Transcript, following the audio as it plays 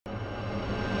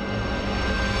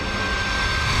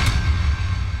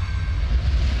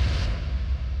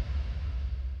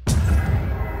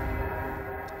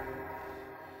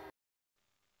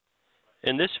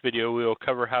In this video, we will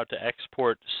cover how to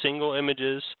export single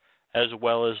images as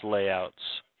well as layouts.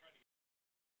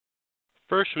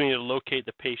 First, we need to locate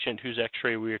the patient whose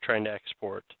X-ray we are trying to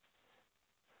export.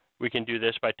 We can do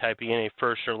this by typing in a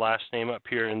first or last name up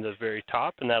here in the very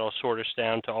top, and that'll sort us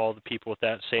down to all the people with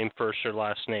that same first or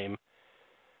last name.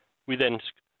 We then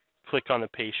click on the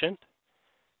patient,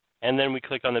 and then we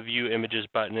click on the View Images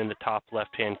button in the top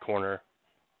left-hand corner.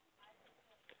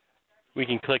 We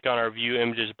can click on our View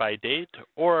Images by Date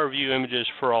or our View Images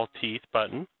for All Teeth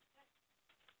button.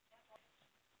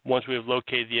 Once we have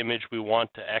located the image we want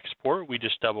to export, we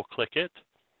just double-click it.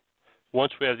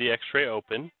 Once we have the X-ray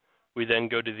open, we then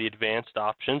go to the Advanced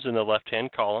options in the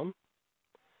left-hand column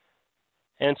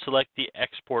and select the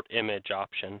Export Image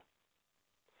option.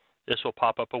 This will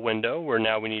pop up a window where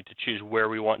now we need to choose where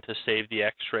we want to save the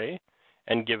X-ray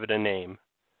and give it a name.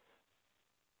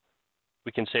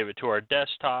 We can save it to our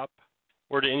desktop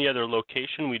or to any other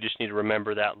location. We just need to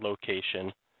remember that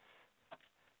location.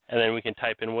 And then we can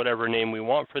type in whatever name we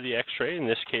want for the X-ray. In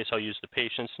this case, I'll use the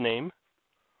patient's name.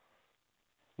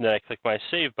 And then I click my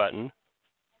Save button.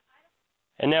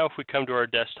 And now if we come to our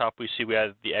desktop, we see we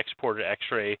have the exported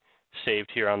X-ray saved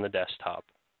here on the desktop.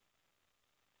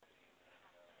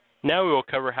 Now we will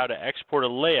cover how to export a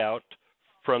layout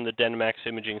from the Dentimax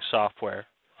imaging software.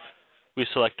 We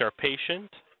select our patient,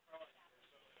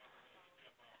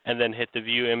 and then hit the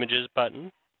View Images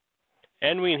button.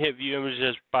 And we can hit View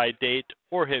Images by Date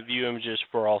or hit View Images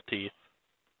for All Teeth.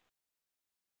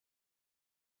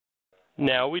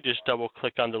 Now we just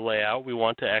double-click on the layout we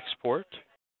want to export.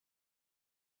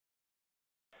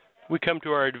 We come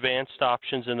to our Advanced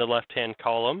options in the left-hand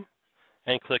column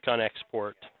and click on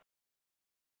Export.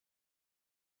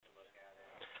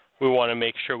 We want to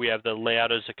make sure we have the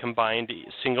layout as a combined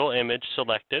single image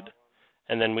selected,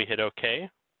 and then we hit OK.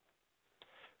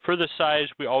 For the size,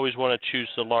 we always want to choose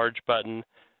the large button,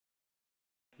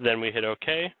 then we hit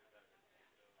OK.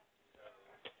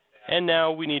 And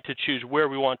now we need to choose where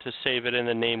we want to save it and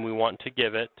the name we want to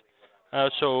give it.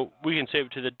 So we can save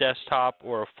it to the desktop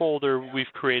or a folder we've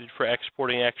created for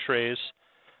exporting X-rays.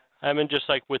 And just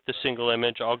like with the single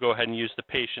image, I'll go ahead and use the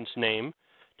patient's name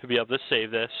to be able to save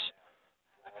this.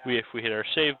 If we hit our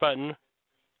Save button,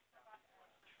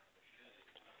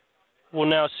 we'll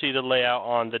now see the layout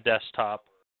on the desktop.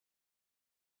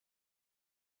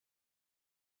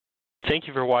 Thank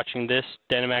you for watching this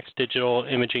Dentimax Digital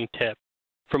Imaging tip.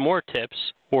 For more tips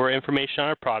or information on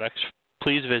our products,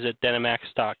 please visit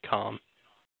dentimax.com.